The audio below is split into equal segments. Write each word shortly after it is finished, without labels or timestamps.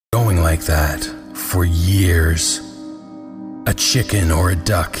Going like that for years. A chicken or a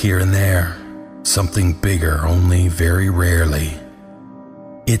duck here and there. Something bigger only very rarely.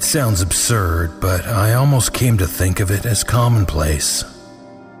 It sounds absurd, but I almost came to think of it as commonplace.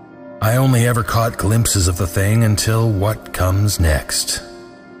 I only ever caught glimpses of the thing until what comes next.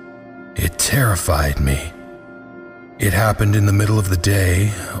 It terrified me. It happened in the middle of the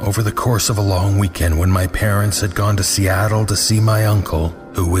day, over the course of a long weekend when my parents had gone to Seattle to see my uncle,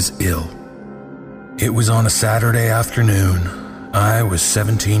 who was ill. It was on a Saturday afternoon. I was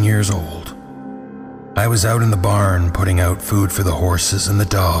 17 years old. I was out in the barn putting out food for the horses and the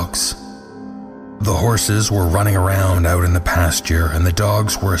dogs. The horses were running around out in the pasture, and the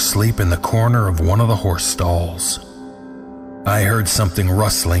dogs were asleep in the corner of one of the horse stalls. I heard something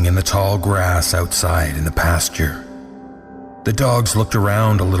rustling in the tall grass outside in the pasture. The dogs looked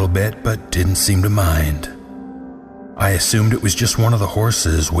around a little bit, but didn't seem to mind. I assumed it was just one of the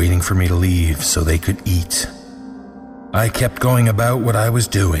horses waiting for me to leave so they could eat. I kept going about what I was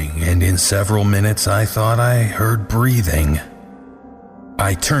doing, and in several minutes I thought I heard breathing.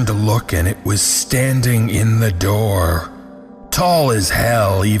 I turned to look, and it was standing in the door, tall as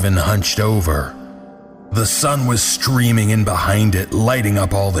hell, even hunched over. The sun was streaming in behind it, lighting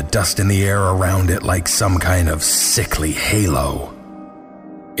up all the dust in the air around it like some kind of sickly halo.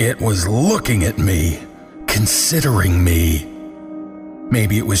 It was looking at me, considering me.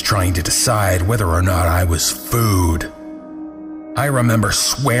 Maybe it was trying to decide whether or not I was food. I remember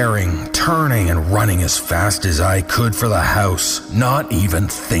swearing, turning and running as fast as I could for the house, not even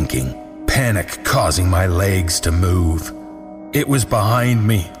thinking, panic causing my legs to move. It was behind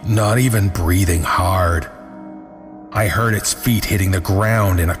me, not even breathing hard. I heard its feet hitting the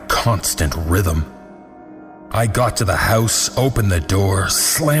ground in a constant rhythm. I got to the house, opened the door,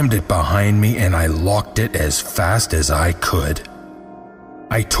 slammed it behind me, and I locked it as fast as I could.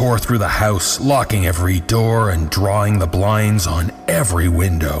 I tore through the house, locking every door and drawing the blinds on every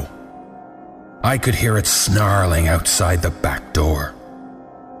window. I could hear it snarling outside the back door.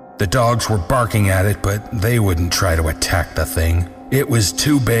 The dogs were barking at it, but they wouldn't try to attack the thing. It was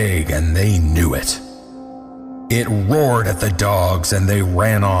too big, and they knew it. It roared at the dogs, and they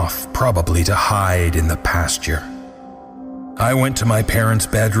ran off, probably to hide in the pasture. I went to my parents'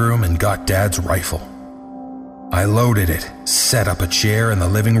 bedroom and got Dad's rifle. I loaded it, set up a chair in the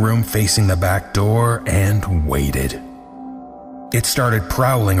living room facing the back door, and waited. It started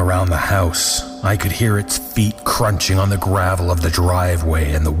prowling around the house. I could hear its feet crunching on the gravel of the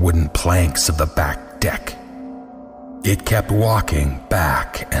driveway and the wooden planks of the back deck. It kept walking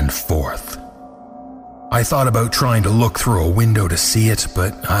back and forth. I thought about trying to look through a window to see it,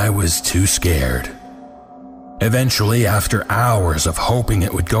 but I was too scared. Eventually, after hours of hoping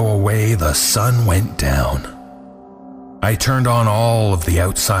it would go away, the sun went down. I turned on all of the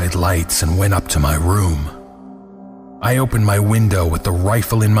outside lights and went up to my room. I opened my window with the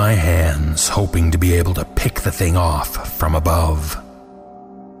rifle in my hands, hoping to be able to pick the thing off from above.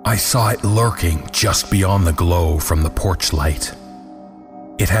 I saw it lurking just beyond the glow from the porch light.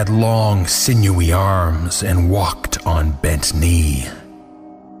 It had long, sinewy arms and walked on bent knee.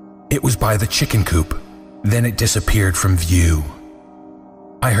 It was by the chicken coop, then it disappeared from view.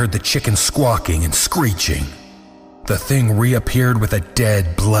 I heard the chicken squawking and screeching. The thing reappeared with a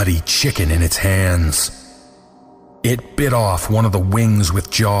dead, bloody chicken in its hands. It bit off one of the wings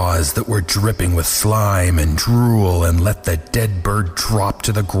with jaws that were dripping with slime and drool and let the dead bird drop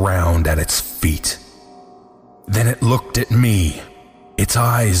to the ground at its feet. Then it looked at me. Its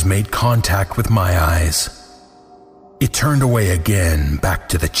eyes made contact with my eyes. It turned away again, back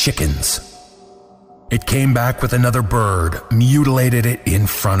to the chickens. It came back with another bird, mutilated it in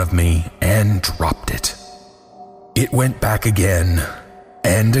front of me, and dropped it. It went back again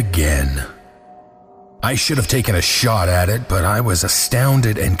and again. I should have taken a shot at it, but I was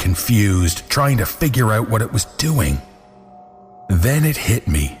astounded and confused, trying to figure out what it was doing. Then it hit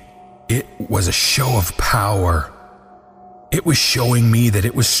me. It was a show of power. It was showing me that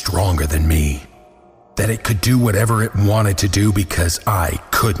it was stronger than me, that it could do whatever it wanted to do because I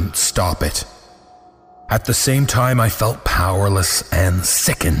couldn't stop it. At the same time, I felt powerless and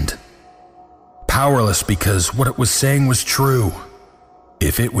sickened. Powerless because what it was saying was true.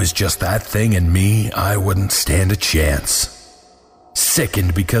 If it was just that thing and me, I wouldn't stand a chance.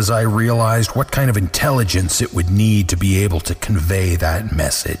 Sickened because I realized what kind of intelligence it would need to be able to convey that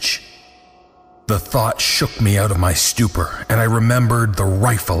message. The thought shook me out of my stupor, and I remembered the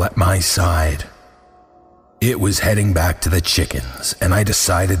rifle at my side. It was heading back to the chickens, and I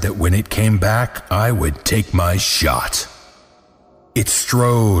decided that when it came back, I would take my shot. It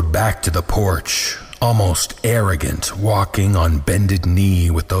strode back to the porch, almost arrogant, walking on bended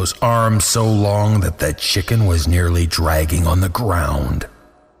knee with those arms so long that that chicken was nearly dragging on the ground.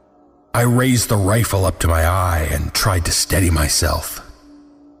 I raised the rifle up to my eye and tried to steady myself.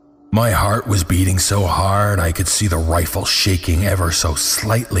 My heart was beating so hard I could see the rifle shaking ever so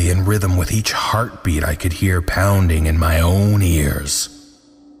slightly in rhythm with each heartbeat I could hear pounding in my own ears.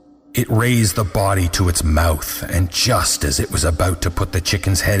 It raised the body to its mouth, and just as it was about to put the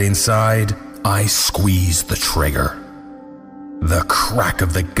chicken's head inside, I squeezed the trigger. The crack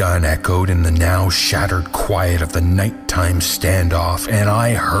of the gun echoed in the now shattered quiet of the nighttime standoff, and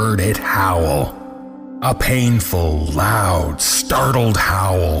I heard it howl. A painful, loud, startled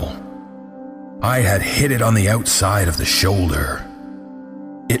howl. I had hit it on the outside of the shoulder.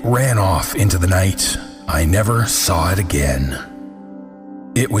 It ran off into the night. I never saw it again.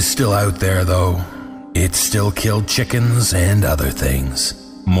 It was still out there, though. It still killed chickens and other things,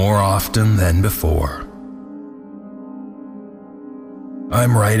 more often than before.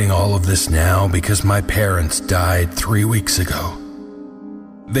 I'm writing all of this now because my parents died 3 weeks ago.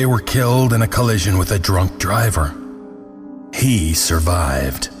 They were killed in a collision with a drunk driver. He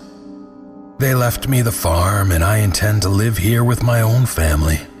survived. They left me the farm, and I intend to live here with my own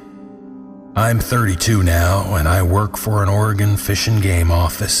family. I'm 32 now, and I work for an Oregon Fish and Game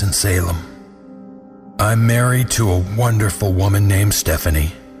office in Salem. I'm married to a wonderful woman named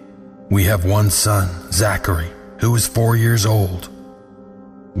Stephanie. We have one son, Zachary, who is 4 years old.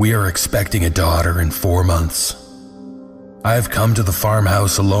 We are expecting a daughter in 4 months. I've come to the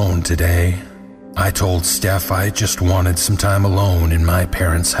farmhouse alone today. I told Steph I just wanted some time alone in my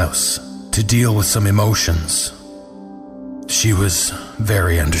parents' house to deal with some emotions. She was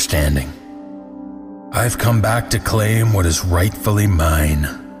very understanding. I've come back to claim what is rightfully mine.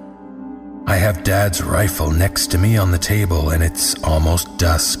 I have Dad's rifle next to me on the table, and it's almost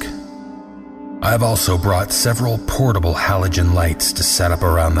dusk. I've also brought several portable halogen lights to set up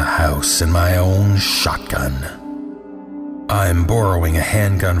around the house and my own shotgun. I'm borrowing a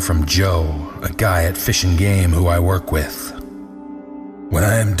handgun from Joe, a guy at Fish and Game who I work with. When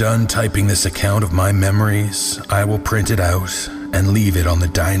I am done typing this account of my memories, I will print it out and leave it on the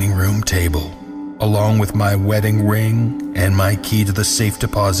dining room table, along with my wedding ring and my key to the safe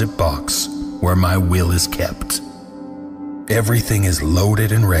deposit box where my will is kept. Everything is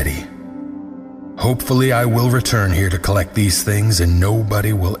loaded and ready. Hopefully I will return here to collect these things and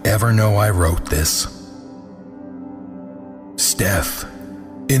nobody will ever know I wrote this. Steph,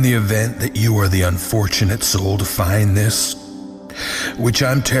 in the event that you are the unfortunate soul to find this, which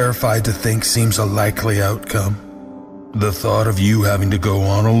I'm terrified to think seems a likely outcome, the thought of you having to go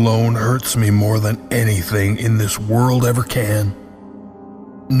on alone hurts me more than anything in this world ever can.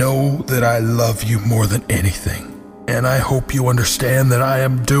 Know that I love you more than anything, and I hope you understand that I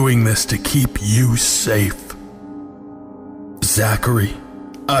am doing this to keep you safe. Zachary,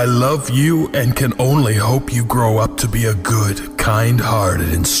 I love you and can only hope you grow up to be a good,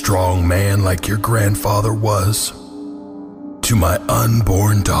 kind-hearted, and strong man like your grandfather was. To my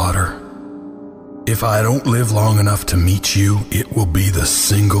unborn daughter, if I don't live long enough to meet you, it will be the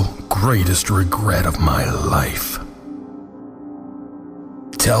single greatest regret of my life.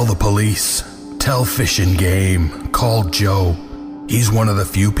 Tell the police, tell Fish and Game, call Joe. He's one of the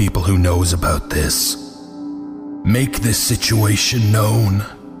few people who knows about this. Make this situation known.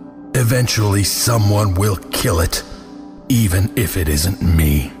 Eventually someone will kill it, even if it isn't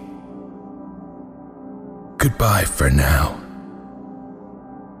me. Goodbye for now.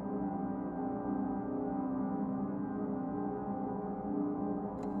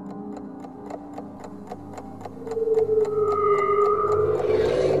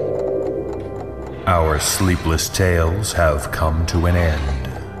 Our sleepless tales have come to an end.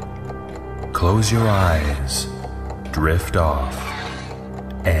 Close your eyes, drift off,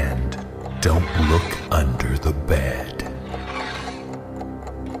 and don't look under the bed.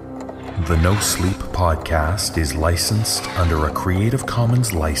 The No Sleep podcast is licensed under a Creative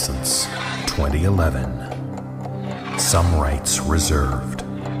Commons license 2011. Some rights reserved.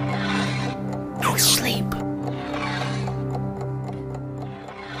 No sleep.